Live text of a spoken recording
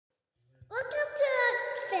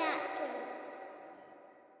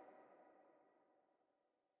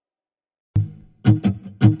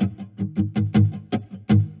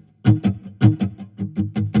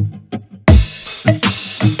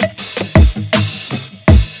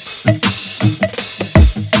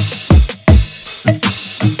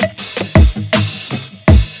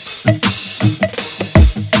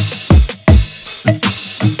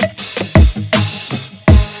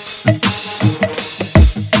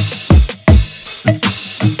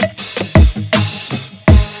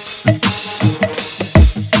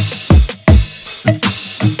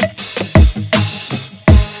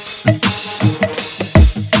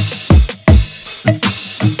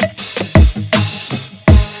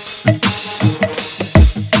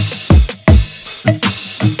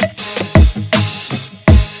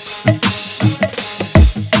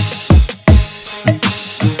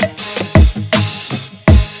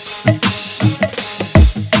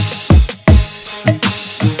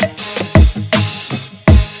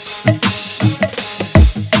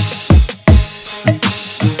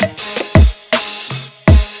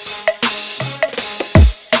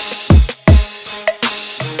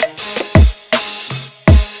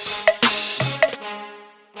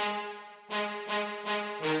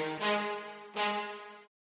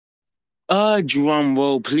Drum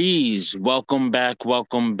roll, please. Welcome back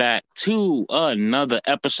to another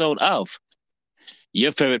episode of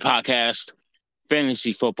your favorite podcast,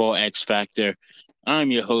 Fantasy Football X Factor.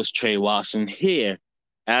 I'm your host, Trey Watson, here,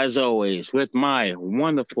 as always, with my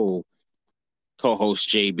wonderful co host,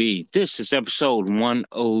 JB. This is episode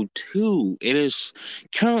 102. It is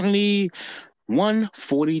currently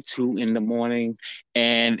 1:42 in the morning,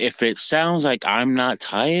 and if it sounds like I'm not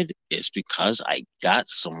tired, it's because I got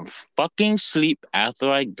some fucking sleep after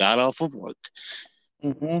I got off of work.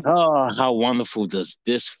 Mm-hmm. Oh, how wonderful does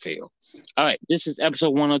this feel? All right, this is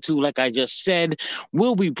episode 102. Like I just said,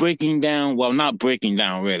 we'll be breaking down, well, not breaking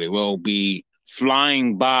down really, we'll be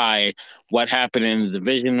flying by what happened in the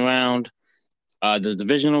divisional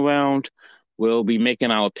round. We'll be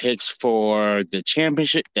making our picks for the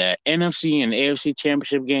championship, the NFC and AFC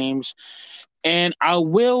championship games. And I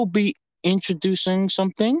will be introducing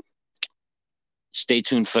something. Stay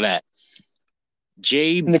tuned for that.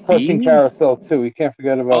 And the coaching JB. carousel too. We can't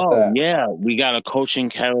forget about Oh, that. yeah. We got a coaching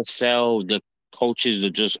carousel. The coaches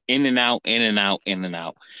are just in and out, in and out, in and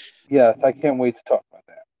out. Yes, I can't wait to talk about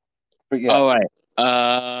that. But All yes.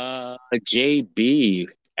 right. JB,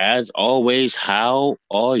 as always, how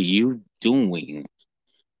are you doing?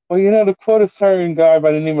 Well, to quote a certain guy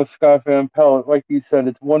by the name of Scott Van Pelt, like you said,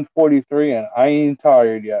 it's 1:43 and I ain't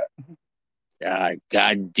tired yet.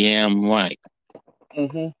 Goddamn right.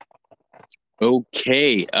 Mm-hmm.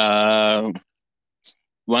 Okay.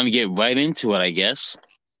 Want to get right into it, I guess.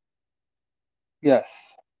 Yes.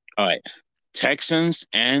 All right. Texans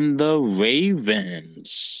and the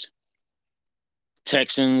Ravens.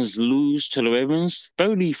 Texans lose to the Ravens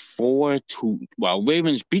 34 to, well,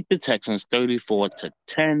 Ravens beat the Texans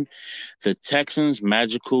 34-10. The Texans'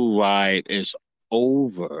 magical ride is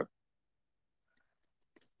over.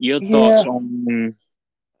 Your thoughts Yeah. on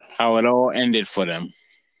how it all ended for them?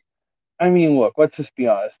 I mean, look, let's just be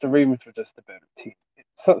honest. The Ravens were just a better team.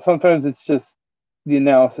 Sometimes it's just the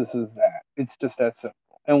analysis is that. It's just that simple.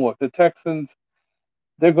 And look, the Texans,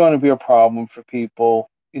 they're going to be a problem for people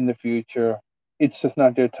in the future. It's just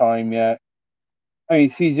not their time yet. I mean,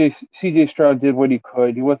 CJ Stroud did what he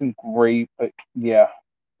could. He wasn't great, but yeah,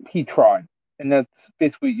 he tried, and that's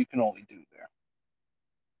basically what you can only do there.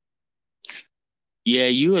 Yeah,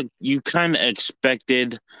 you kind of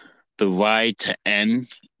expected the ride to end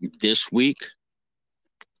this week.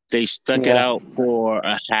 They stuck it Yeah. out for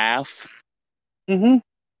a half, Mhm.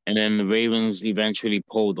 and then the Ravens eventually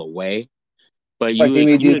pulled away. But Like they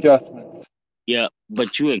made the you adjustments. yeah,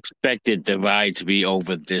 but you expected the ride to be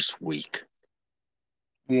over this week.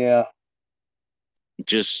 Yeah.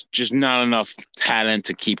 Just not enough talent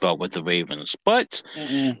to keep up with the Ravens. But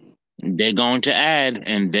Mm-mm. they're going to add,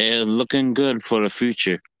 and they're looking good for the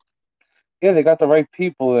future. Yeah, they got the right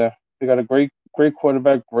people there. They got a great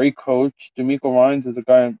quarterback, great coach. D'Amico Ryans is a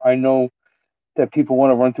guy I know that people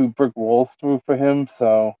want to run through brick walls through for him.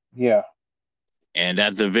 So yeah, And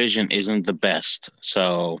that division isn't the best.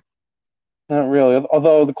 So, not really.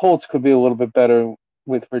 Although the Colts could be a little bit better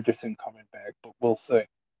with Richardson coming back, but we'll see.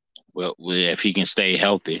 well, if he can stay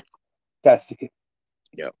healthy. That's the key.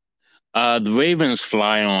 Yep. The Ravens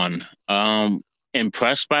fly on.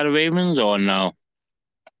 Impressed by the Ravens or no?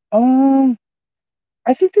 Um,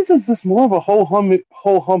 I think this is just more of a whole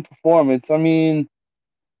hum performance. I mean,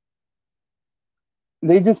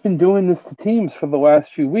 they've just been doing this to teams for the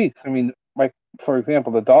last few weeks. I mean, like for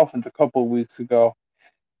example, the Dolphins a couple of weeks ago,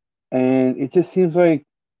 and it just seems like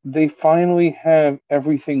they finally have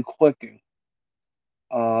everything clicking.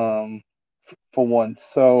 For once,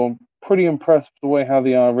 so I'm pretty impressed with the way how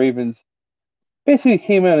the Ravens basically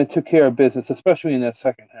came out and took care of business, especially in that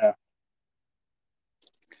second half.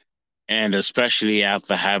 And especially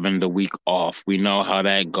after having the week off, we know how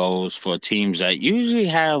that goes for teams that usually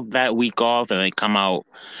have that week off and they come out.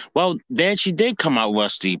 Well, they actually did come out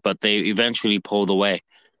rusty, but they eventually pulled away.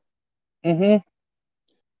 Hmm.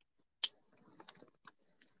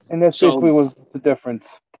 And that's So, basically was the difference.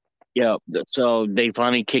 yeah, so they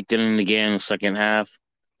finally kicked it in again in the second half.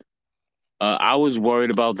 I was worried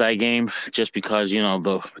about that game just because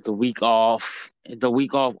the week off. The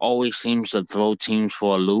week off always seems to throw teams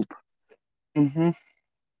for a loop. Hmm.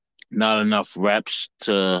 Not enough reps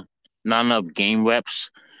to, not enough game reps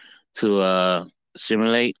to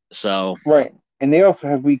simulate. So Right. And they also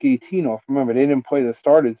have week 18 off. Remember, they didn't play the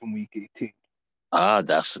starters in week 18.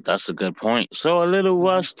 that's a good point. So a little Hmm.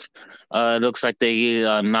 rust. It looks like they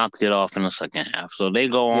knocked it off in the second half. So they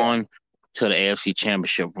go Yeah. on to the AFC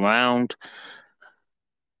Championship round.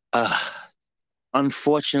 Uh,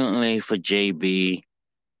 Unfortunately for JB,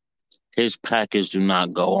 his Packers do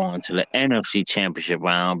not go on to the NFC Championship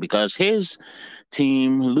round because his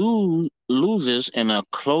team loses in a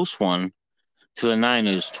close one to the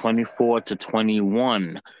Niners,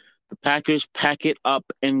 24-21. The Packers pack it up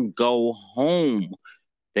and go home.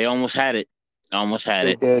 They almost had it. Almost had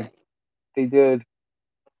They it. did. They did.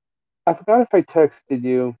 I forgot if I texted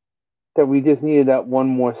you that we just needed that one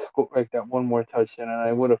more score, like that one more touchdown, and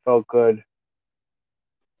I would have felt good.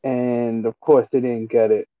 And of course, they didn't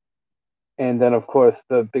get it. And then, of course,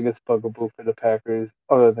 the biggest bugaboo for the Packers,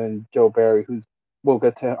 other than Joe Barry, who's I'll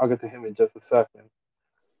get to him in just a second.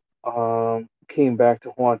 Came back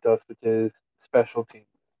to haunt us, which is special teams.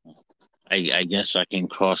 I guess I can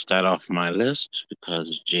cross that off my list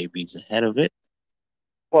because JB's ahead of it.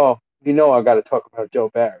 Well, I got to talk about Joe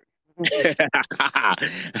Barry.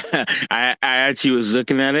 I actually was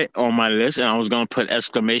looking at it on my list and I was gonna put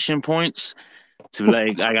exclamation points to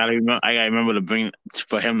like I gotta remember to bring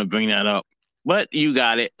for him to bring that up. But you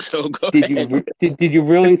got it, so go ahead. Did you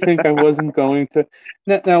really think I wasn't going to?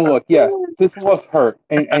 Now look, yes, this was hurt,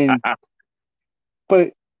 and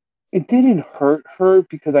but it didn't hurt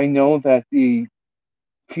because I know that the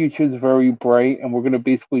future is very bright, and we're going to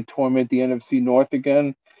basically torment the NFC North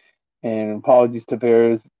again. And apologies to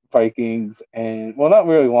Bears, Vikings, and well, not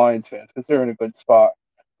really Lions fans because they're in a good spot,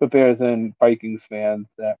 but Bears and Vikings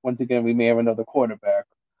fans that once again we may have another quarterback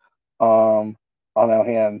on our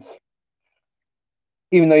hands.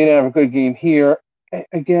 Even though you didn't have a good game here,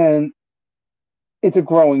 again, it's a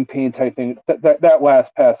growing pain type thing. That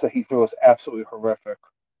last pass that he threw is absolutely horrific.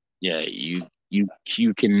 Yeah,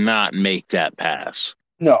 you cannot make that pass.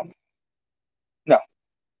 No, no,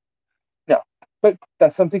 no. But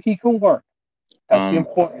that's something he can learn. That's the Um,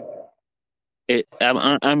 important thing.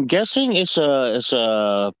 I'm guessing it's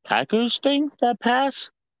a Packers thing that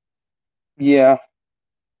pass Yeah,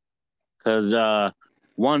 because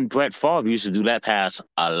one Brett Favre used to do that pass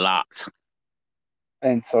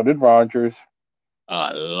and so did Rogers.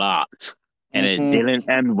 a lot, and it Mm-hmm. didn't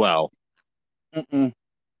end well. Mm-mm.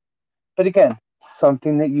 But again,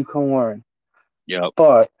 something that you can learn. Yep,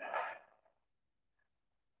 But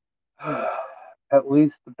at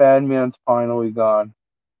least the bad man's finally gone.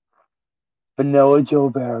 Vanilla Joe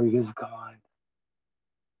Barry is gone.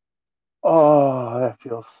 Oh, that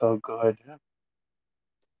feels so good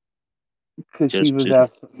because he was just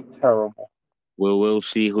absolutely terrible. we'll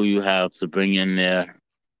see who you have to bring in there.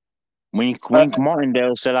 I, Wink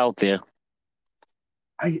Martindale still out there.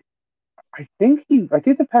 I, I think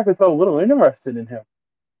the Packers are a little interested in him.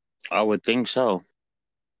 I would think so.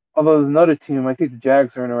 Although there's another team, I think the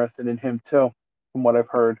Jags are interested in him too, from what I've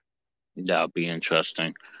heard. That would be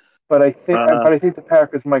interesting. Uh, But I think the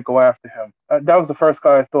Packers might go after him. That was the first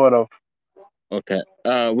guy I thought of. okay.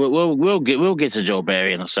 We'll get to Joe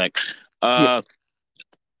Barry in a sec. Yeah, Uh,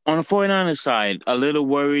 on the 49ers side, a little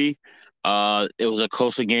worry. It was a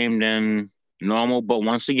closer game than normal, but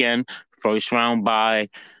once again, first round by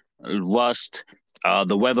rust.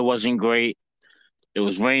 The weather wasn't great. It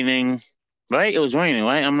was raining, right? It was raining,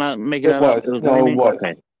 right? I'm not making it that up. was. It was No, it raining. was.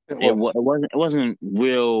 Okay. It was. It wasn't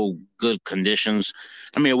real good conditions.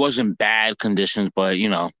 I mean, it wasn't bad conditions, but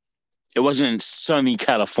it wasn't sunny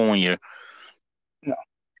California. No.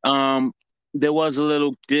 Um, there's a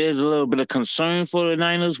little bit of concern for the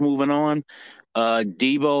Niners moving on.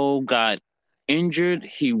 Debo got injured.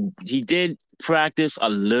 He did practice a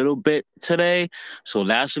little bit today, so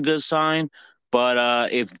that's a good sign.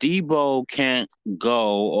 But if Debo can't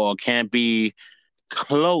go or can't be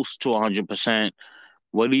close to 100%,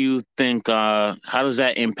 what do you think? How does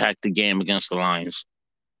that impact the game against the Lions?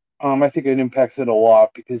 I think it impacts it a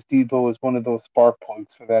lot because Debo is one of those spark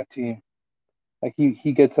plugs for that team. Like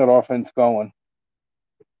he gets that offense going.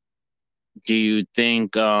 Do you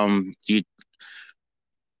think? Do you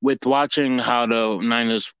with watching how the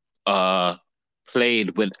Niners uh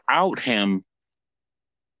played without him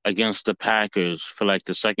against the Packers for like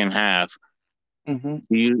the second half, Hmm.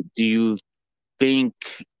 do you think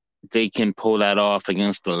they can pull that off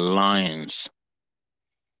against the Lions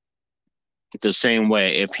the same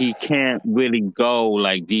way? If he can't really go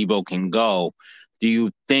like Debo can go, do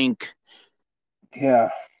you think Yeah,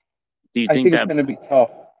 do you I think think it's that going to be tough.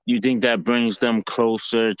 brings them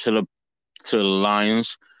closer to the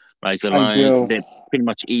Lions? Like the I Lions, do. they're pretty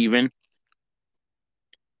much even.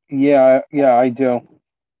 Yeah, yeah, I do.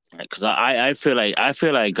 Because I feel like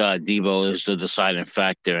Debo is the deciding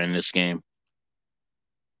factor in this game,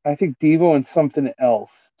 I think Devo and something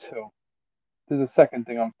else too. There's a second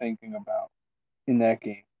thing I'm thinking about in that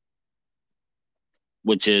game.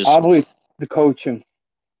 which is Oddly, the coaching.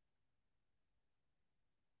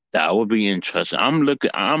 that would be interesting.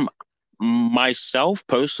 I'm myself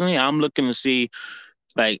personally. I'm looking to see.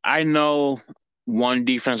 Like I know one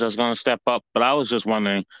defense that's going to step up, but I was just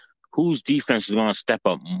wondering whose defense is going to step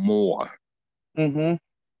up more. Mhm.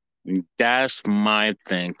 That's my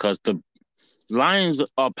thing because the Lions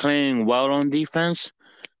are playing well on defense,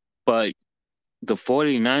 but the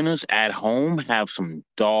 49ers at home have some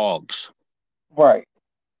dogs. Right.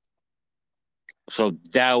 So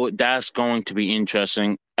that's going to be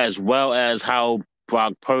interesting, as well as how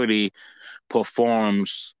Brock Purdy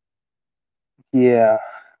performs Yeah.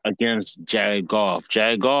 against Jared Goff.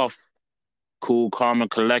 Jared Goff, cool, calm, and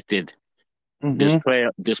collected. Mhm.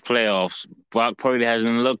 This playoffs, Brock Purdy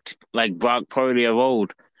hasn't looked like Brock Purdy of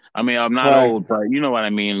old. I mean, I'm not Right. old, but you know what I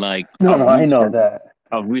mean, like No, no, I know that.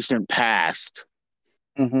 of recent past.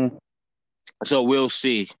 Mhm. So we'll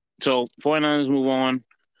see. So 49ers move on.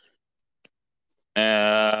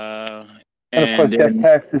 Uh, And of and course, Death then,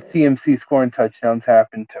 Tax's CMC scoring touchdowns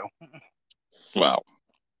happen too. well,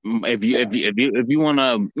 Yeah. if you want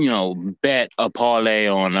to bet a parlay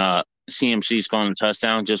on CMC scoring a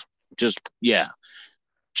touchdown, yeah, Yeah.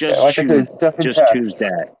 just Like I said, choose it's Death and just choose Taxes.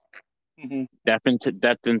 that. Mhm.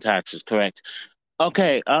 Death and taxes, correct.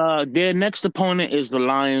 Okay, their next opponent is the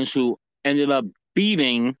Lions, who ended up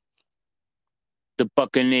beating the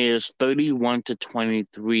Buccaneers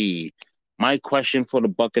 31-23. My question for the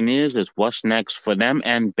Buccaneers is, what's next for them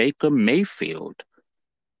and Baker Mayfield?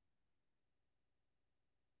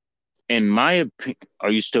 In my opinion,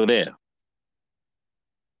 are you still there,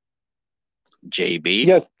 JB?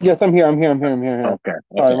 Yes. Yes, I'm here. I'm here. I'm here. I'm here. I'm here. Okay,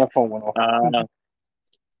 Sorry, okay. my phone went off. Uh,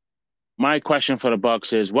 my question for the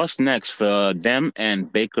Bucks is, what's next for them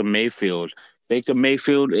and Baker Mayfield? Baker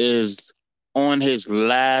Mayfield is on his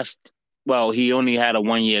last. Well, he only had a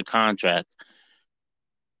 1 year contract.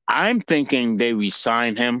 I'm thinking they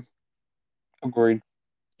resign him. Agreed.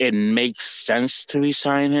 It makes sense to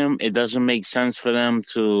resign him. It doesn't make sense for them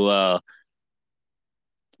to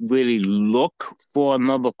really look for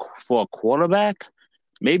a quarterback.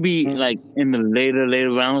 Maybe like Mhm. in the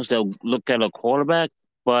later rounds they'll look at a quarterback,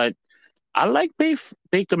 but I like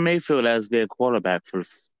Baker Mayfield as their quarterback for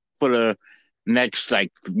the next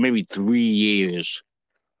like maybe 3 years.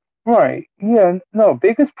 Right. Yeah. No,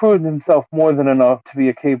 Baker's proven himself more than enough to be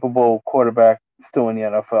a capable quarterback still in the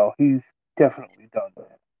NFL. He's definitely done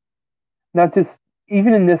that. Not just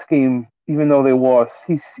even in this game, even though they lost,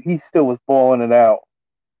 he still was balling it out.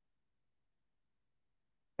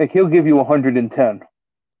 Like he'll give you 110.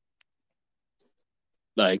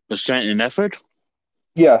 Like percent and effort.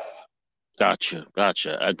 Yes. Gotcha.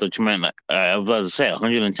 I thought you meant like I was about to say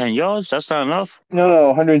 110 yards. That's not enough. No,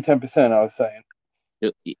 no, 110%. I was saying.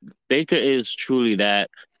 Baker is truly that.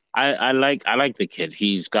 I like the kid.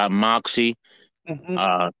 He's got moxie. Hmm.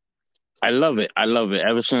 Uh, I love it. I love it.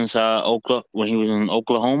 Ever since when he was in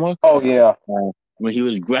Oklahoma, Oh yeah. when he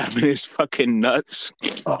was grabbing his fucking nuts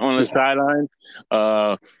Oh on the yeah. sideline,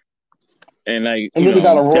 uh, and like And then he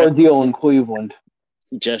got a raw deal in Cleveland.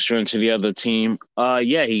 gesturing to the other team.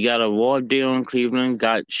 Yeah, he got a raw deal in Cleveland.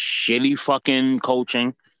 Got shitty fucking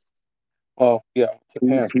coaching. Well, yeah, it's the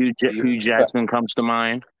Panthers. What do you Hugh expect? Jackson comes to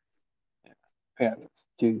mind. Yeah, Panthers.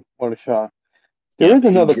 Gee, what a shot. There Yep. is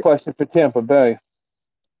another question for Tampa Bay,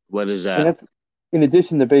 What is and that? that's in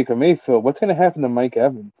addition to Baker Mayfield. What's going to happen to Mike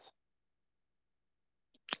Evans?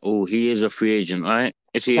 Oh, he is a free agent, right?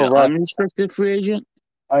 Is he an Correct. unrestricted free agent?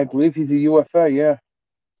 I believe he's a UFA. Yeah.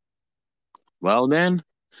 Well, then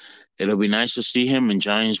it'll be nice to see him in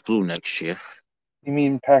Giants blue next year. You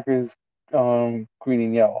mean Packers green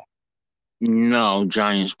and yellow? No,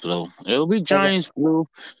 Giants blue. It'll be Okay. Giants blue.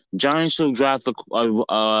 Giants will draft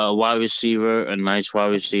a wide receiver, a nice wide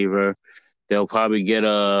receiver. They'll probably get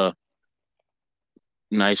a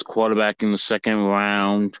nice quarterback in the second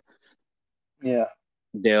round. Yeah.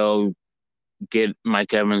 They'll get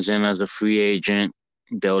Mike Evans in as a free agent.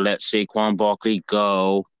 They'll let Saquon Barkley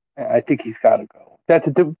go. I think he's got to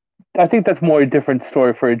go. I think that's more a different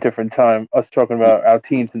story for a different time. Us talking about our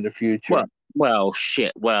teams in the future. Well,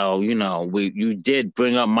 shit. Well, you did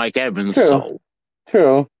bring up Mike Evans, True, so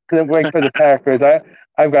true. Because like for the Packers,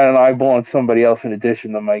 I've got an eyeball on somebody else in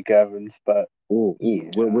addition to Mike Evans. But ooh, yeah.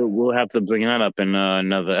 we'll have to bring that up in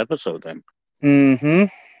another episode then. Mm-hmm.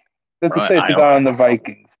 Let's just I say it's I a guy on the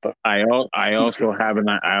Vikings, but I who also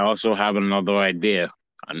cares? have another idea.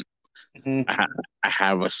 I, I Mm-hmm. ha- I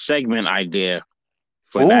have a segment idea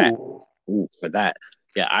for that. Ooh, Ooh, for that.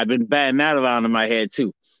 Yeah, I've been batting that around in my head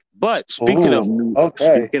too. But ooh.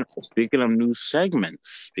 Okay. speaking of new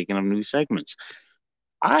segments,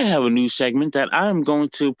 I have a new segment that I'm going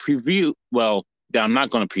to preview. Well, that I'm not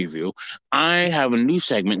going to preview. I have a new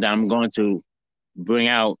segment that I'm going to bring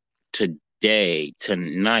out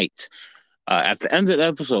tonight, at the end of the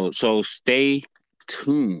episode. So stay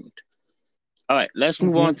tuned. All right, let's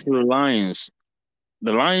move on Mm-hmm. to the Lions.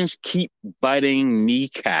 The Lions keep biting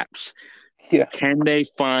kneecaps. Yeah, Can they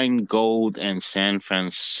find gold in San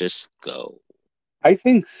Francisco? I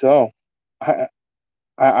think so. I,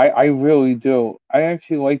 I really do. I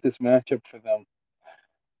actually like this matchup for them.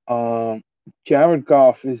 Um, Jared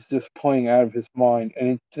Goff is just playing out of his mind, and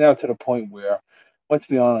it's now to the point where, let's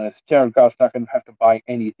be honest, Jared Goff's not going to have to buy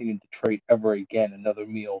anything in Detroit ever again. Another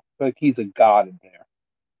meal, like he's a god in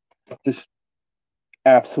there, just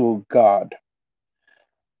absolute god.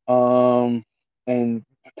 Um, and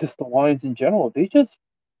just the Lions in general, they just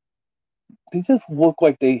look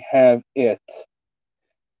like they have it.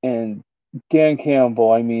 And Dan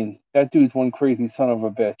Campbell, I mean, that dude's one crazy son of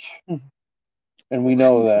a bitch, and we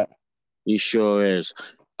know that, He sure is.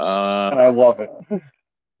 Uh, and I love it.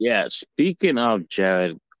 yeah.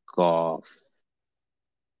 Goff,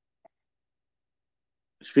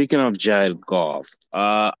 speaking of Jared Goff,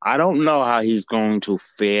 I don't know how he's going to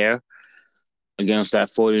fare against that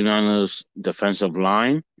 49ers defensive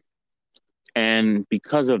line. And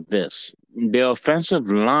because of this, their offensive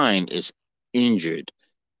line is injured.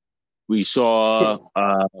 We saw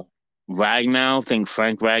Ragnow, think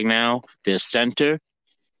Frank Ragnow, their center.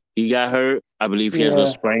 He got hurt. I believe he has a Yeah,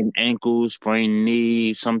 sprained ankle, sprained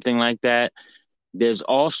knee, something like that. There's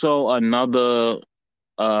also another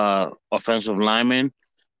offensive lineman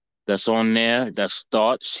that's on there that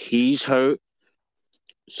starts. He's hurt.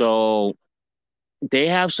 So they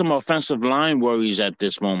have some offensive line worries at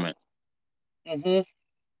this moment. hmm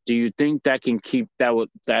Do you think that can keep that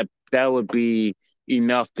would be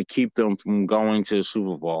enough to keep them from going to the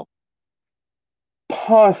Super Bowl?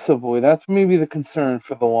 possibly. That's maybe the concern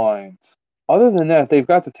for the Lions. Other than that, they've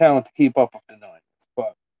got the talent to keep up with the Niners,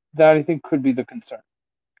 but that I think could be the concern.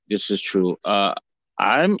 This is true.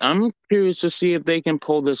 I'm curious to see if they can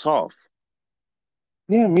pull this off.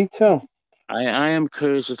 Yeah, me too. I am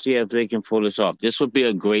curious to see if they can pull this off. This would be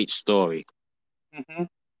a great story. hmm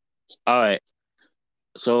All right.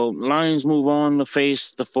 So Lions move on to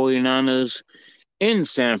face the 49ers in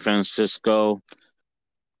San Francisco.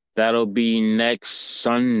 That'll be next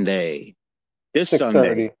Sunday. This Six Sunday.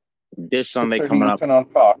 thirty, This six Sunday thirty coming up Eastern on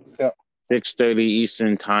Fox. Yeah, 6:30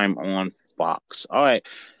 Eastern time on Fox. All right.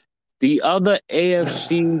 The other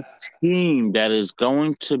AFC team that is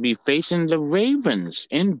going to be facing the Ravens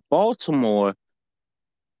in Baltimore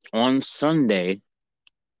on Sunday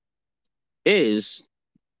is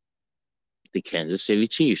the Kansas City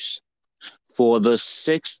Chiefs. For the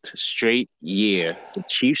sixth straight year, the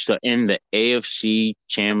Chiefs are in the AFC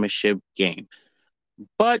Championship game.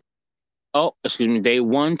 But excuse me, they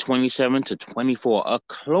won 27-24, a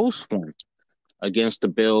close one against the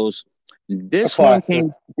Bills. a This one classic.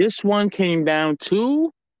 came this one came down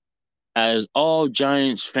to, as all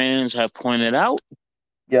Giants fans have pointed out,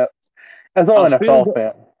 Yep, as all a field NFL goal,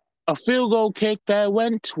 fans, a field goal kick that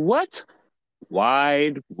went what?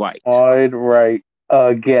 Wide right. wide right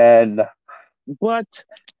again. But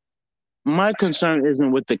my concern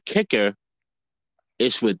isn't with the kicker,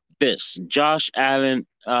 it's with this. Josh Allen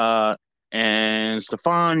and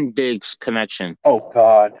Stephon Diggs connection Oh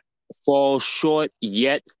God. falls short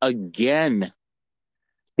yet again.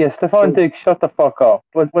 Yeah, Stephon So, Diggs, shut the fuck up.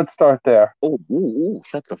 Let's start there.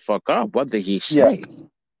 shut the fuck up. What did he Yeah. say?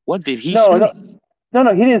 What did he No, say? no,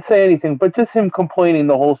 no. He didn't say anything, but just him complaining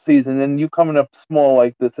the whole season, and you coming up small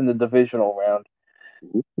like this in the divisional round.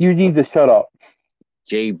 You need to shut up.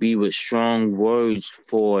 JB with strong words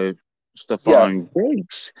for Yes. Stephon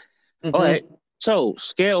Diggs. All hmm right. So,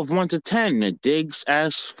 scale of 1 to 10, Diggs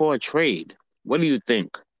asks for a trade. What do you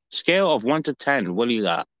think? Scale of 1 to 10, what do you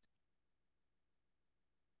got?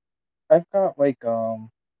 I've got like I'm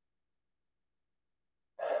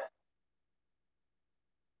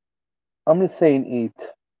gonna say an 8.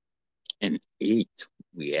 An 8.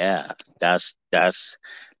 Yeah, that's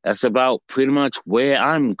about pretty much where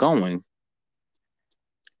I'm going.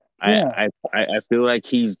 I, Yeah. I I feel like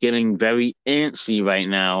he's getting very antsy right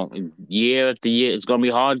now. Year after year, it's gonna be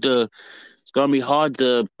hard to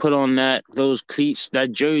put on those cleats,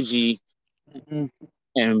 that jersey, hmm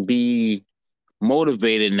and be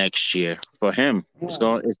motivated next year for him. It's Yeah.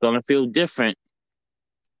 gonna it's gonna feel different.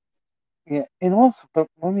 Yeah. And also, but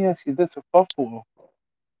let me ask you this: with Buffalo,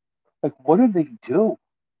 like, what did they do?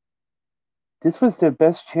 This was their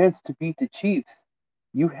best chance to beat the Chiefs.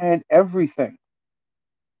 You had everything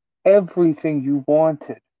you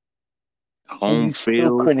wanted, and Home you still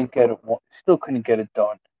field, couldn't get it. Still couldn't get it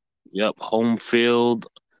done. yep, home field.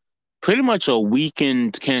 Pretty much a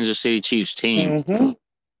weakened Kansas City Chiefs team, hmm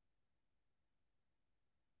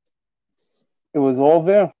It was all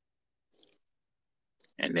there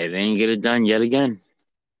and they didn't get it done yet again.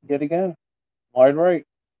 yet again. Wide right.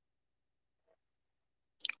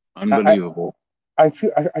 I Unbelievable.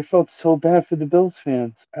 I felt so bad for the Bills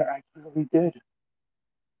fans. I really did.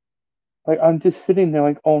 Like I'm just sitting there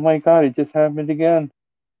like, oh my god, it just happened again.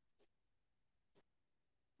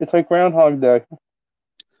 It's like Groundhog Day.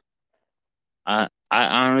 I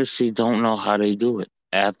honestly don't know how they do it.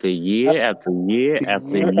 After Uh, year after year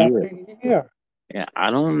after Year year. after year. Yeah,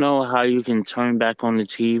 I don't know how you can turn back on the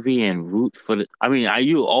TV and root for the. I mean,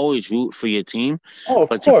 you always root for your team, Oh, of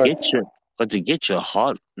but to course. get your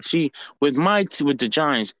heart. See, with the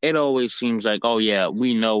Giants, it always seems like, oh yeah,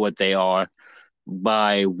 we know what they are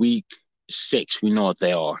by week 6. We know what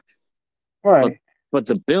they are, but Right.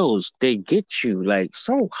 the Bills, they get you like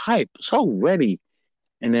so hype, so ready,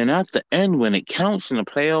 and then at the end, when it counts in the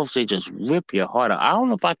playoffs, they just rip your heart out. I don't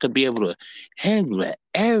know if I could be able to handle that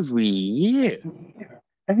every year.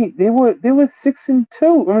 I mean, they were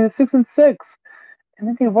 6-2. I mean, 6-6, and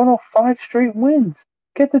then they run off 5 straight wins.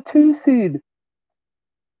 Get the 2 seed,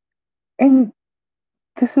 and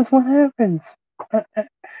this is what happens.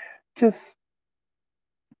 Just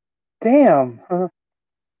damn.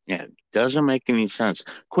 Yeah, doesn't make any sense.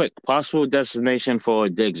 Quick, possible destination for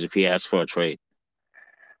Diggs if he asks for a trade.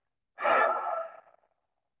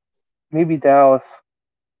 Maybe Dallas.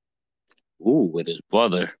 Ooh, with his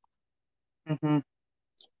brother. Hmm.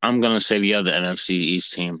 I'm gonna say the other NFC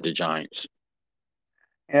East team, the Giants.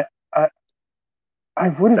 Yeah, I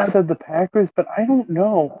would have That- said the Packers, but I don't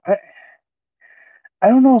know. I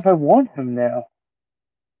don't know if I want him now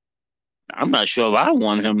I'm not sure if I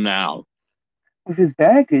want him now. with his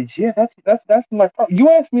baggage. Yeah, that's my problem. You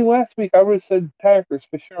asked me last week, I would have said Packers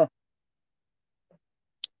for sure,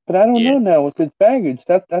 but I don't Yeah, know now with his baggage.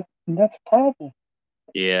 That's a problem.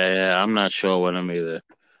 yeah, I'm not sure with him either.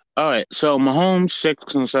 All right, so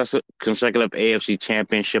Mahomes consecutive AFC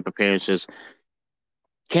Championship appearances.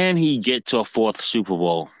 Can he get to a fourth Super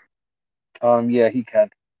Bowl? Yeah, he can.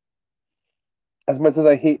 As much as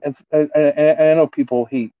I hate, as I know people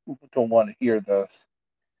hate, don't want to hear this.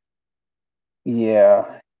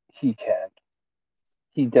 Yeah, he can.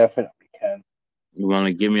 He definitely can. You want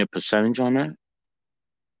to give me a percentage on that?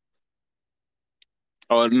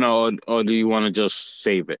 Or no? Or do you want to just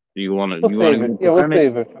save it? Do you want to? We'll You want to save give it. a Yeah, we'll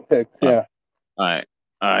percentage? save it for picks. All Yeah. right,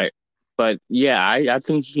 all right. But yeah, I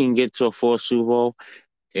think he can get to a fourth Super Bowl.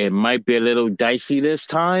 It might be a little dicey this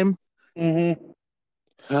time, Hmm.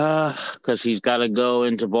 because he's got to go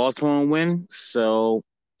into Baltimore and win. So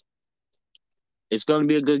it's going to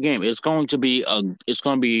be a good game. It's going to be a. It's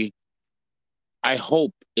going to be. I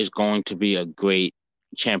hope it's going to be a great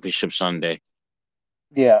championship Sunday.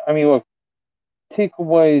 Yeah. I mean, look, take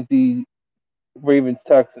away the Ravens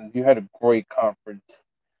Texans. You had a great conference.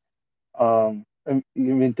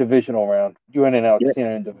 You mean divisional round. You had an Yeah,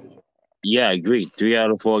 outstanding division. yeah, I agree. 3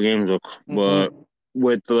 out of 4 games were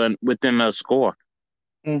Hmm. within a score.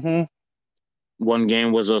 Hmm. One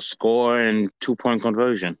game was a score and 2 point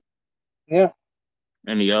conversion, Yeah.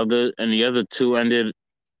 and the other two ended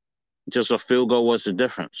just a field goal was the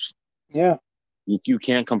difference. Yeah. You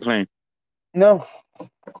can't complain. No.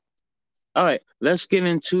 All right, let's get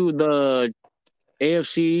into the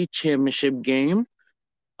AFC Championship game.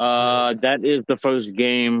 That is the first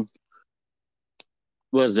game.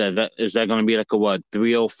 What is that? That is that going to be like a what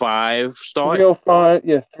 3:05 start? 305.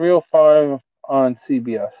 Yeah, 305 on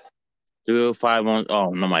CBS. 3:05 on. Oh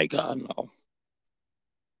no, my God, no!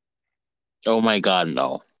 Oh my God,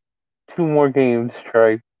 no! 2 more games,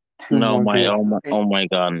 Trey. Two No, more my games. oh my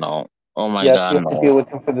God, no! Oh my Yes, we God, have to no! deal with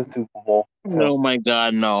him for the Super Bowl. So, Oh my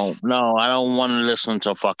God, no! No, I don't want to listen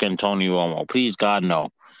to fucking Tony Romo. Please, God, no!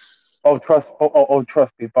 trust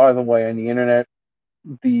me. By the way, on the internet,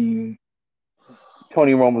 the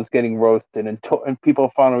Tony Romo's getting roasted, and people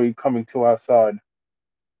are finally coming to our side.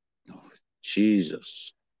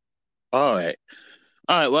 Jesus! All right.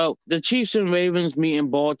 All right, well, the Chiefs and Ravens meet in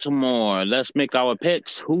Baltimore. Let's make our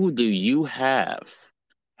picks. Who do you have?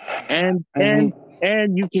 And I mean,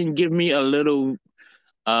 you can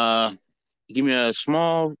uh give me a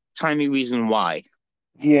small tiny reason why.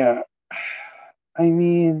 yeah. I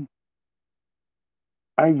mean,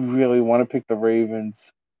 I really want to pick the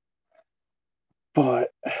Ravens,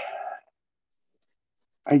 but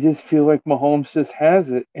I just feel like Mahomes just has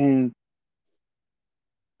it, and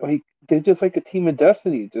like they're just like a team of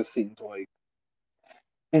destiny. It just seems like,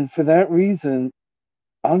 and for that reason,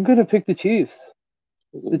 I'm gonna pick the Chiefs.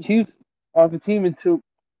 The Ooh. Chiefs are the team until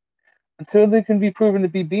they can be proven to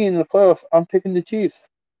be being in the playoffs. I'm picking the Chiefs.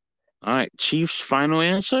 All right, Chiefs final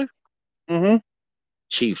answer? Hmm.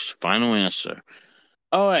 Chiefs final answer.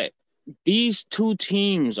 All right. These two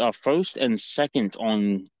teams are first and second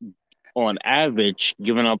on average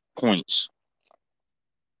giving up points.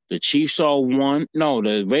 The Chiefs are one. No,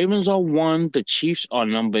 the Ravens are one. The Chiefs are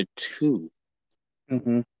number two.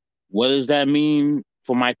 Hmm. What does that mean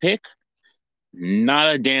for my pick?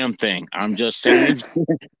 Not a damn thing. I'm just saying.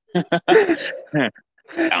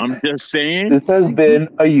 I'm just saying. This has been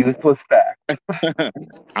a useless fact.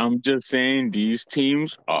 I'm just saying these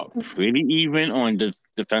teams are pretty even on the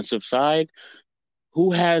defensive side.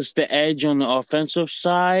 Who has the edge on the offensive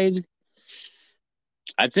side?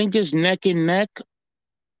 I think it's neck and neck,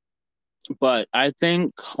 but I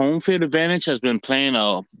think home field advantage has been playing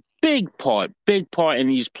a big part in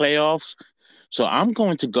these playoffs. So I'm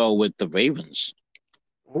going to go with the Ravens.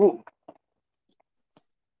 Ooh.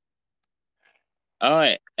 All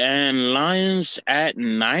right, and Lions at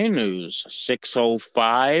Niners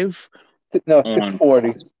 6:05 No, on 640.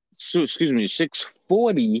 excuse me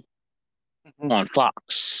 6:40 Hmm. on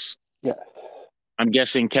Fox. Yes. I'm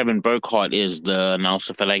guessing Kevin Burkhardt is the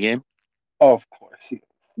announcer for that game Of course, he is.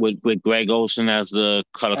 with Greg Olson as the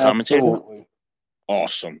color commentator. Absolutely.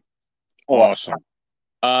 Awesome, Awesome. awesome.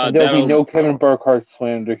 And there'll be That'll no Kevin Burkhardt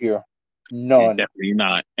slander here. None. definitely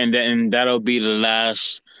not, and then that'll be the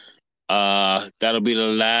last. That'll be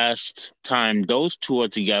the last time those two are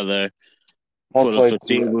together for Most the likely,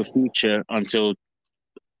 foreseeable yes. future until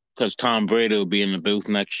because Tom Brady will be in the booth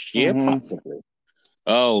next year, Hmm. possibly.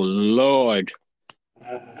 Oh Lord!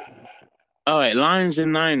 All right, Lions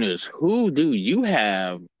and Niners. Who do you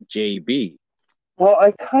have, JB? Well,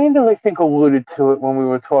 I kind of, I think, alluded to it when we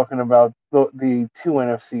were talking about the two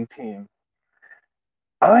NFC teams.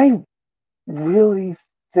 I really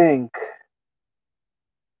think,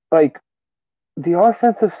 like, the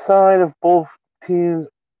offensive side of both teams,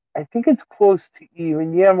 I think it's close to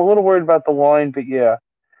even. Yeah, I'm a little worried about the line, but yeah.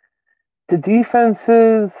 The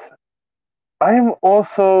defenses, I'm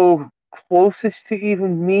also closest to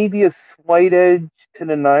even, maybe a slight edge to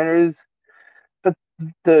the Niners, but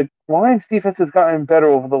the Lions defense has gotten better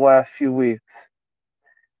over the last few weeks.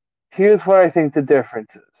 Here's what I think the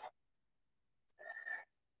difference is.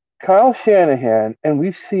 Kyle Shanahan, and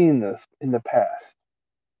we've seen this in the past,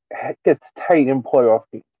 gets tight in playoff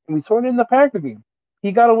games. And we saw it in the Packer game.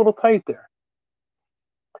 He got a little tight there.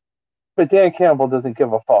 But Dan Campbell doesn't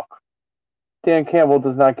give a fuck. Dan Campbell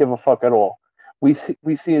does not give a fuck at all. We've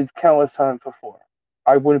seen it countless times before.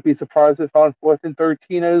 I wouldn't be surprised if on 4th and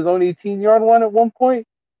 13 at his own 18-yard line at one point,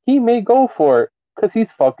 he may go for it because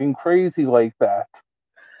he's fucking crazy like that.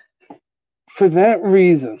 For that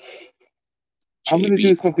reason, I'm going to JB,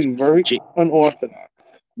 do something very J, unorthodox.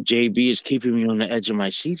 JB is keeping me on the edge of my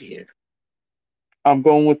seat here. I'm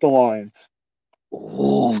going with the Lions.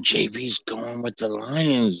 Oh, JB's going with the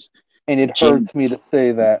Lions. And it J, hurts me to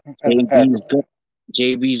say that as a Packer JB's fan.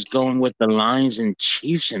 JB's going with the Lions and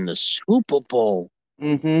Chiefs in the Super Bowl.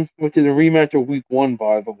 Which is a rematch of week one,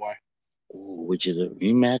 by the way. Ooh, which is a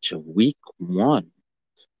rematch of Week One,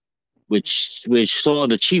 which saw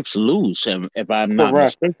the Chiefs lose, if I'm not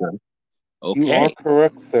Correct. mistaken. You are Okay,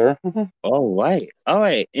 correct, sir. all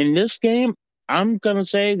right. In this game, I'm gonna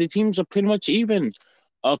say the teams are pretty much even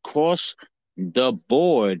across the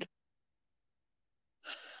board.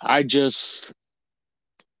 I just,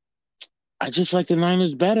 I just like the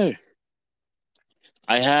Niners better.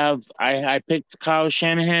 I picked Kyle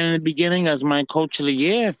Shanahan in the beginning as my coach of the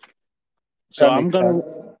year. So That makes sense.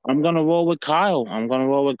 I'm gonna roll with Kyle. I'm gonna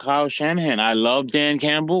roll with Kyle Shanahan. I love Dan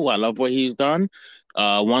Campbell. I love what he's done.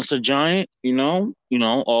 Once a giant,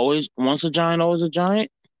 always once a giant, always a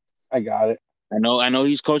giant. I got it. I know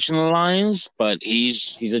he's coaching the Lions, but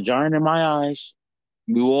he's a giant in my eyes.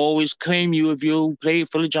 We will always claim you if you played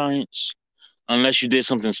for the Giants, unless you did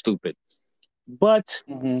something stupid. But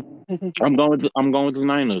I'm going with the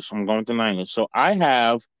Niners. I'm going with the Niners. So I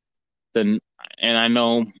have the and I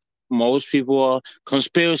know most people are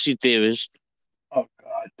conspiracy theorists. Oh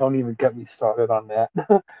God! Don't even get me started on that.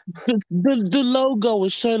 The logo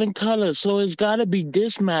is certain colors, so it's got to be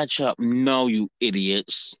this matchup. No, you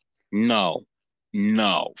idiots. No,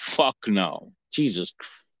 no, fuck no. Jesus.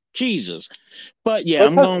 But yeah,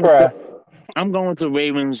 Let's digress. I'm going with the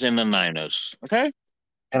Ravens and the Niners. Okay.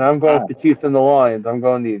 And I'm going All with right. the Chiefs and the Lions. I'm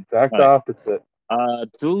going the exact All right. opposite.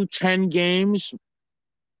 Through 10 games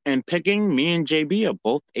and picking, me and JB are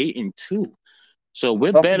both 8-2. So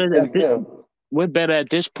Something can give. we're better at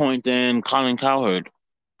this point than Colin Cowherd.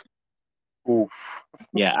 Oof.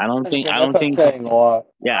 Yeah, And I that's don't not think saying a lot.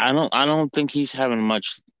 Yeah, I don't think he's having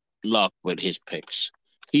much luck with his picks.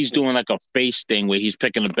 He's Yeah. doing like a face thing where he's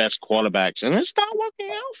picking the best quarterbacks, and it's not working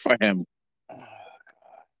out for him.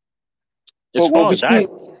 As But well, far as I,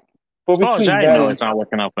 between but as far as between I that know, and it's not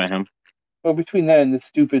working out for him. but between that and the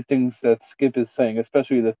stupid things that Skip is saying,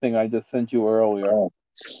 especially the thing I just sent you earlier.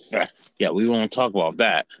 Yeah, we won't talk about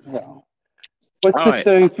that. No. Let's All just right.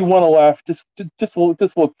 say if you want to laugh, just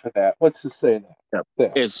look for that. Let's just say that. Yep.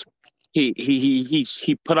 There. It's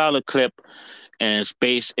he put out a clip and it's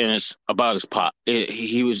based and it's about his pod.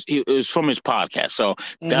 It was from his podcast. So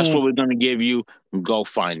that's Hmm. what we're gonna give you. Go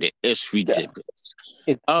find it. It's Yeah. ridiculous.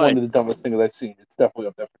 It's All one right. of the dumbest things I've seen. It's definitely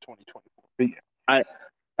up there for 2024. But yeah. I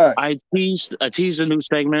All right. I teased a new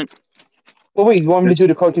segment. Well, wait. You want me to This do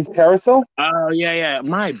the coaching carousel? yeah.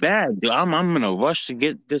 My bad, dude. I'm in a rush to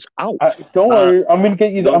get this out. Don't Uh worry. I'm gonna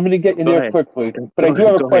get you. go I'm gonna get you go there ahead. quickly. But I do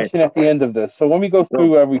have a Go ahead. question at the end of this. So let me go Go.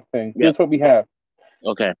 through everything. Yep. Here's what we have.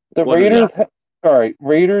 Okay. The What do we Raiders. got? All right.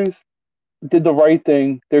 Raiders did the right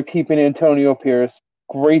thing. They're keeping Antonio Pierce.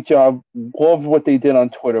 Great job. Loved what they did on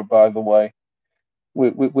Twitter, by the way,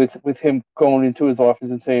 with him going into his office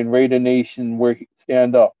and saying "Raider Nation, where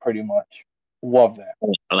stand up," pretty much. Love that.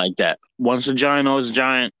 I like that. Once a giant, always a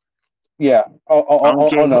giant. Yeah. Oh, oh, I oh, don't oh,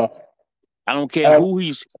 care. oh no. I don't care And who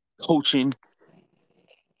he's coaching.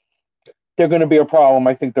 they're going to be a problem,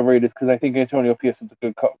 I think, the Raiders, because I think Antonio Pierce is a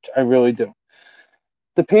good coach. I really do.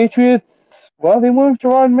 The Patriots, well, they went with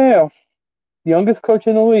Gerard Mayo, youngest coach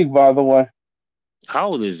in the league, by the way, How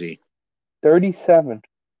old is he? 37.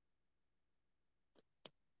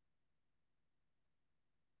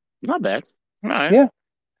 Not bad. All right. Yeah,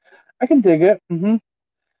 I can dig it.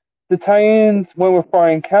 The Titans went with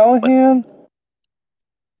Brian But Callahan.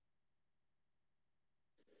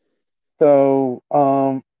 So,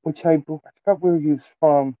 which I forgot where he was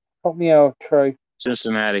from. Help me out, Trey.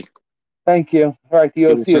 Cincinnati. Thank you. All right, the He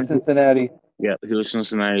was OC of Cin- Cincinnati. yeah, he was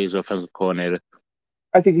Cincinnati's offensive coordinator.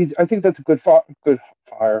 I think that's a good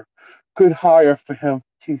hire for him.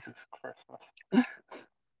 Jesus Christmas.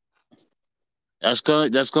 That's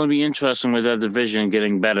gonna be interesting with that division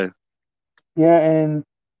getting better. Yeah, and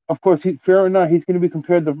of course, fair or not, he's going to be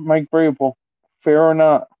compared to Mike Vrabel. Fair or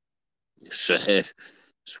not. So, it's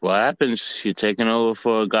what happens. You're taking over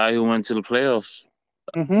for a guy who went to the playoffs.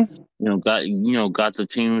 Hmm. Got the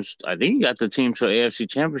teams. I think he got the teams to AFC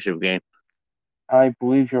Championship game. I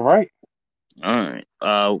believe you're right. All right.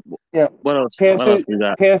 Yeah, What else? What else Panthers. we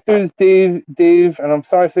got? Panthers. Dave, and I'm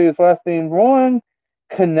sorry to say his last name wrong.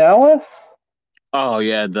 Canales. Oh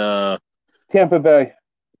yeah, the Tampa Bay.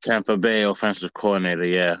 Tampa Bay offensive coordinator.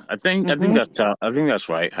 Yeah, I think Hmm. that's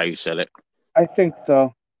right. How you said it. I think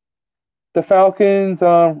so. The Falcons.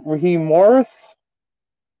 Raheem Morris.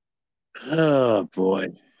 Oh boy.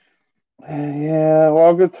 Yeah. Well,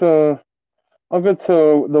 I'll get to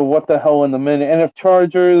the what the hell in a minute. And if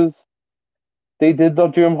Chargers, they did the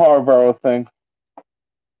Jim Harbaugh thing,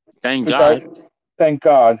 Thank which I God. thank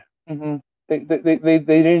God. They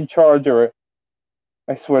didn't charge her it.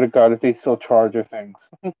 I swear to God, if they still charge her things.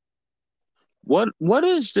 What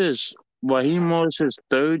is this? Raheem Morris's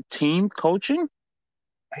third team coaching?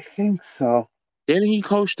 I think so. Didn't he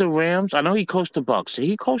coach the Rams? I know he coached the Bucks. Did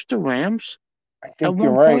he coach the Rams I at think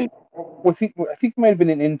you're one right. point? Was he? I think he might have been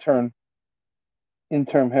an interim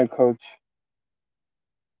head coach.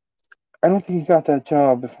 I don't think he got that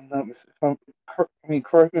job. If I'm not, if I'm, I mean,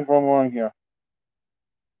 correct me if I'm wrong here.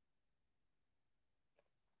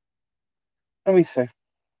 Let me see.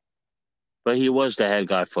 But he was the head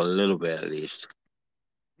guy for a little bit at least.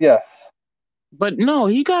 Yes. But no,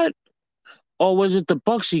 he got. Or was it the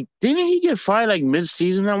Bucks? Didn't he get fired like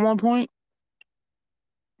mid-season at one point?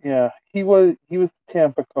 Yeah. He was the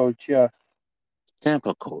Tampa coach. Yes.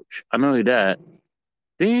 Tampa coach. I know that.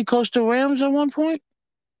 Didn't he coach the Rams at one point?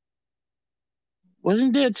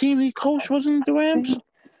 Wasn't there a team he coached? Wasn't it the Rams? Think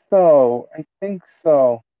so. I think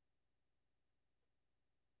so.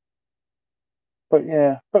 But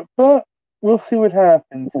yeah. But we'll see what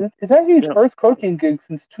happens. It's actually his Yeah. first coaching gig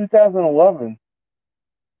since 2011.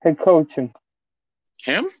 Head coaching.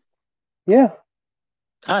 Him? Yeah.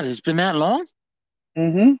 God, it's been that long?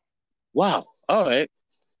 Mm-hmm. Wow. All right.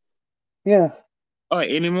 Yeah. All right.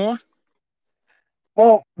 Any more?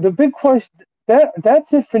 Well, the big question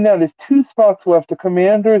that's it for now. There's two spots left: the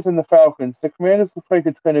Commanders and the Falcons. The Commanders looks like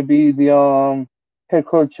it's going to be the head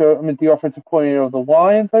coach. The offensive coordinator of the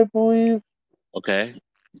Lions, I believe, Okay. and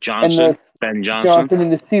Johnson. the Ben Johnson. Johnson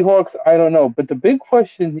and the Seahawks. I don't know, but the big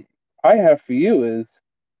question I have for you is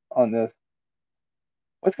on this: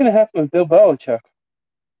 what's going to happen with Bill Belichick?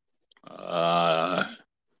 Uh,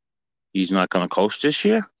 he's not going to coach this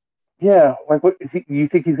year. Yeah, like what? You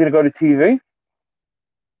think he's going to go to TV?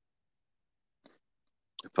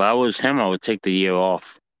 If I was him, I would take the year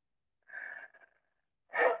off.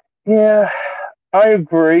 Yeah, I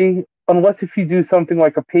agree. Unless if you do something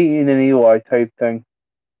like a Peyton and Eli type thing.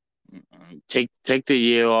 Take the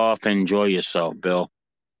year off. Enjoy yourself, Bill.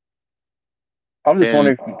 I'm just Then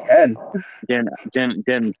wondering if we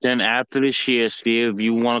can. then after this year, see if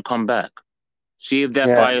you want to come back. See if that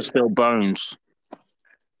Yeah, fire still burns.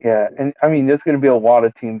 yeah, and I mean, there's going to be a lot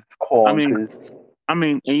of teams I calling mean, because.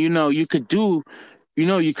 and you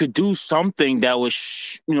could do something that would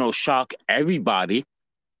shock everybody.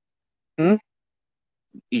 Hmm?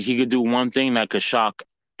 He could do one thing that could shock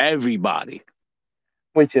everybody.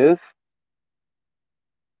 Which is.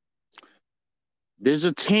 There's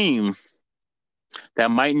a team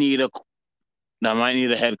that might need a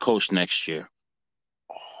head coach next year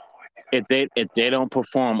if they don't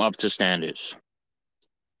perform up to standards.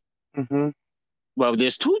 Mm-hmm. Well,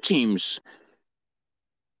 there's two teams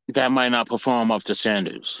that might not perform up to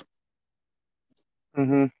standards,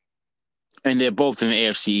 Mm-hmm. and they're both in the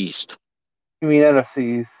AFC East. You mean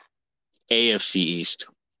NFC's AFC East.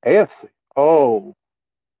 AFC? Oh,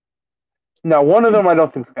 now one of them I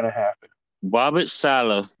don't think is going to happen. Robert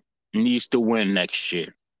Saleh needs to win next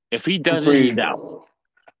year. If he doesn't, he's Agreed. out.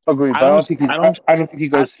 Agreed. I But I don't. don't think he's. I don't. I don't think he I,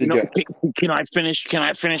 goes to the Jets. can I finish? Can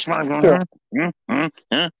I finish my? Sure.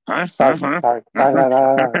 Sorry. Sorry. Sorry. Sorry.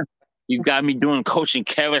 Sorry. You got me doing coaching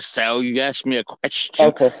carousel. You asked me a question.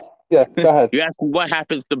 Okay. Yes. Go ahead. You asked me what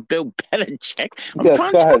happens to Bill Belichick. I'm Yes.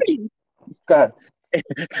 trying Go to tell ahead. you. Go ahead.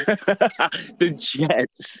 The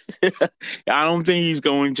Jets. I don't think he's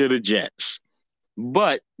going to the Jets.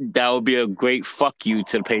 But that would be a great fuck you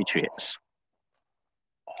to the Patriots.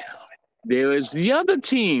 There is the other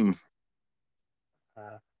team.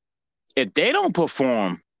 If they don't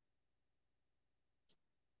perform,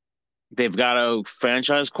 they've got a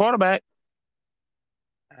franchise quarterback.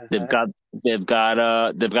 They've got they've got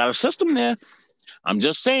a system there. I'm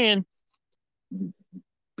just saying,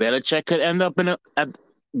 Belichick could end up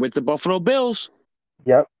with the Buffalo Bills.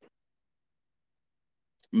 Yep.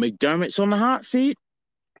 McDermott's on the hot seat.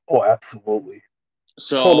 Oh, absolutely.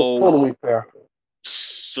 So Totally fair.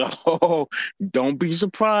 so don't be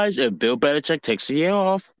surprised if Bill Belichick takes a year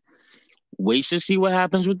off, waits to see what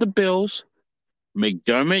happens with the Bills.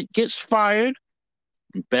 McDermott gets fired.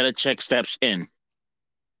 Belichick steps in.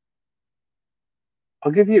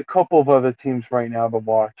 I'll give you a couple of other teams right now to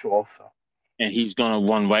watch also. And he's going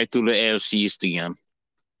to run right through the AFC East again.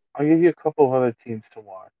 I'll give you a couple of other teams to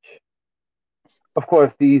watch. Of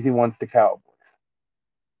course, the easy one's the Cowboys.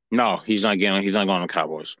 No, he's not going to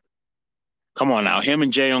Cowboys. Come on now. Him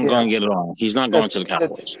and Jay aren't Yeah, going to get along. He's not going to the that's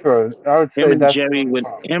Cowboys. true. I would Him say and that's the Jerry only would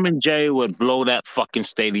problem. him and Jerry would blow that fucking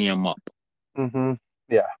stadium up. Mm-hmm.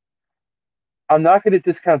 Yeah. I'm not going to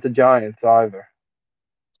discount the Giants either.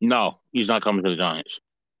 No, he's not coming to the Giants.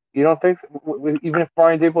 You don't think so? Even if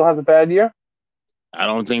Brian Dable has a bad year? I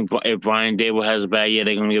don't think if Brian Dable has a bad year,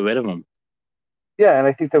 they're going to get rid of him. Yeah, and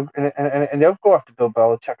I think they'll go after Bill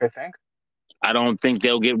Belichick, I think. I don't think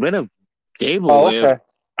they'll get rid of Dable Oh, okay.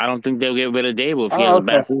 I don't think they'll get rid of Dable if he has a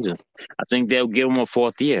bad season. I think they'll give him a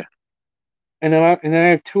fourth year. And then I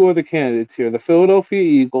have two other candidates here: the Philadelphia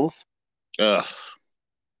Eagles. Ugh.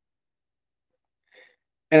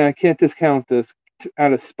 And I can't discount this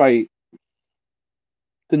out of spite.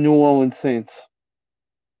 The New Orleans Saints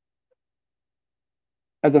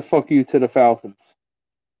as a fuck you to the Falcons.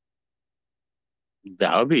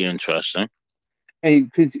 That would be interesting. Hey,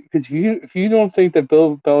 because if you don't think that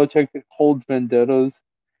Bill Belichick holds vendettas,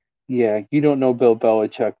 yeah, you don't know Bill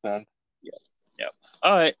Belichick then. Yeah.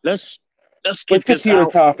 All right, let's get to this your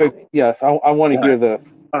out. topic. Yes, I want to hear this.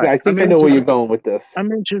 All right. I think I know where you're going with this.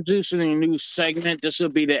 I'm introducing a new segment. This will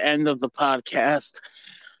be the end of the podcast.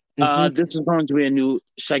 Mm-hmm. This is going to be a new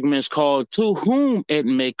segment. It's called "To Whom It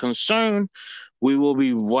May Concern." We will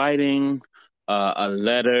be writing a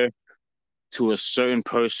letter to a certain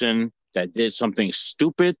person that did something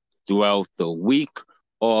stupid throughout the week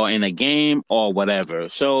or in a game or whatever.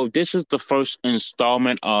 So this is the first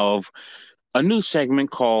installment of a new segment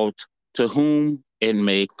called "To Whom It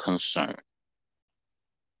May Concern."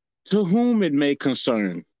 To whom it may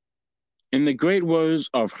concern. In the great words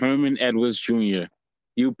of Herman Edwards Jr.,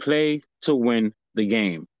 you play to win the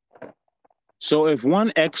game. So if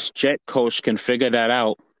one ex-Jet coach can figure that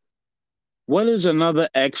out, what is another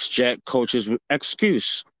ex-Jet coach's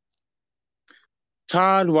excuse?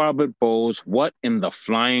 Todd Robert Bowles, what in the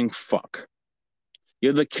flying fuck?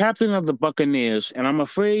 You're the captain of the Buccaneers, and I'm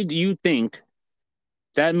afraid you think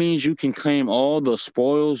that means you can claim all the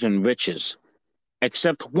spoils and riches.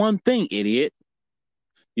 Except one thing, idiot.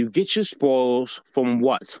 You get your spoils from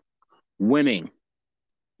what? Winning.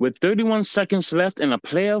 With 31 seconds left in a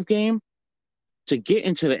playoff game to get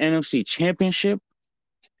into the NFC Championship,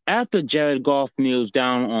 after Jared Goff kneels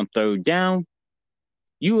down on third down,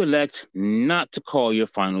 you elect not to call your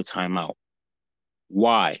final timeout.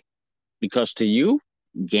 Why? Because to you,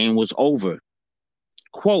 game was over.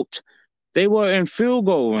 Quote, they were in field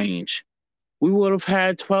goal range. We would have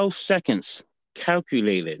had 12 seconds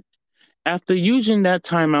calculated after using that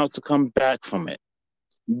timeout to come back from it.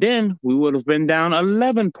 Then we would have been down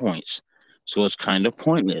 11 points. So it's kind of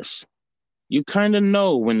pointless. You kind of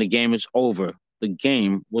know when the game is over. The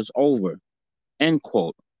game was over. End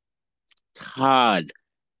quote. Todd.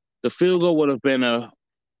 The field goal would have been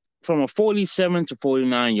from a 47 to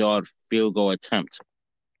 49-yard field goal attempt.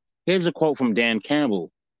 Here's a quote from Dan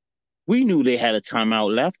Campbell. We knew they had a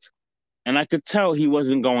timeout left, and I could tell he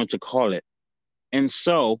wasn't going to call it. And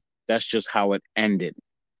so that's just how it ended.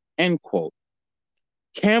 End quote.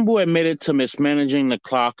 Campbell admitted to mismanaging the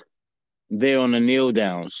clock there on the kneel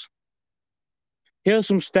downs. Here's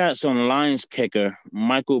some stats on the Lions kicker,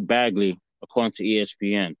 Michael Bagley, according to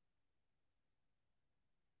ESPN.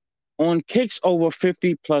 On kicks over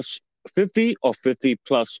 50 or 50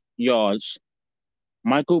 plus yards,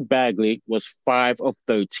 Michael Bagley was 5 of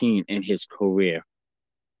 13 in his career.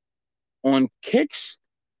 On kicks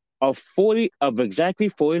of exactly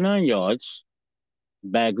 49 yards,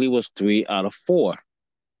 Bagley was 3 out of 4.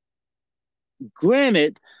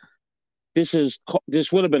 Granted, this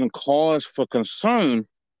would have been cause for concern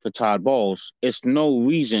for Todd Bowles. It's no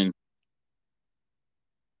reason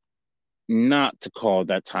not to call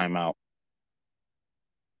that timeout.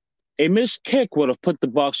 A missed kick would have put the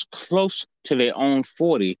Bucs close to their own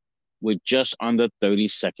 40 with just under 30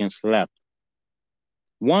 seconds left.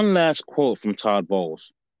 One last quote from Todd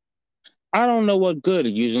Bowles. I don't know what good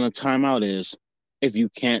using a timeout is if you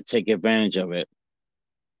can't take advantage of it.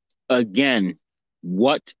 Again,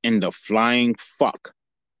 what in the flying fuck?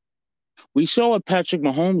 We saw what Patrick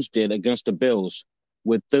Mahomes did against the Bills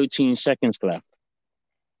with 13 seconds left.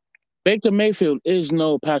 Baker Mayfield is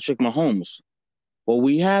no Patrick Mahomes, but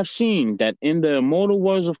we have seen that in the immortal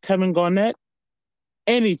words of Kevin Garnett,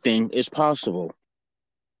 anything is possible.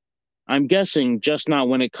 I'm guessing just not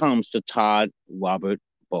when it comes to Todd Robert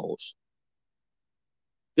Bowles.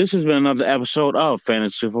 This has been another episode of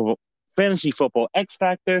Fantasy Football X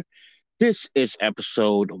Factor. This is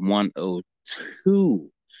episode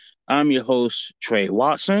 102. I'm your host, Trey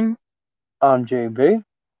Watson. I'm JB.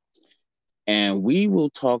 And we will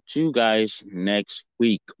talk to you guys next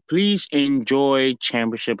week. Please enjoy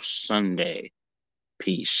Championship Sunday.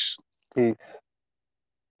 Peace. Peace.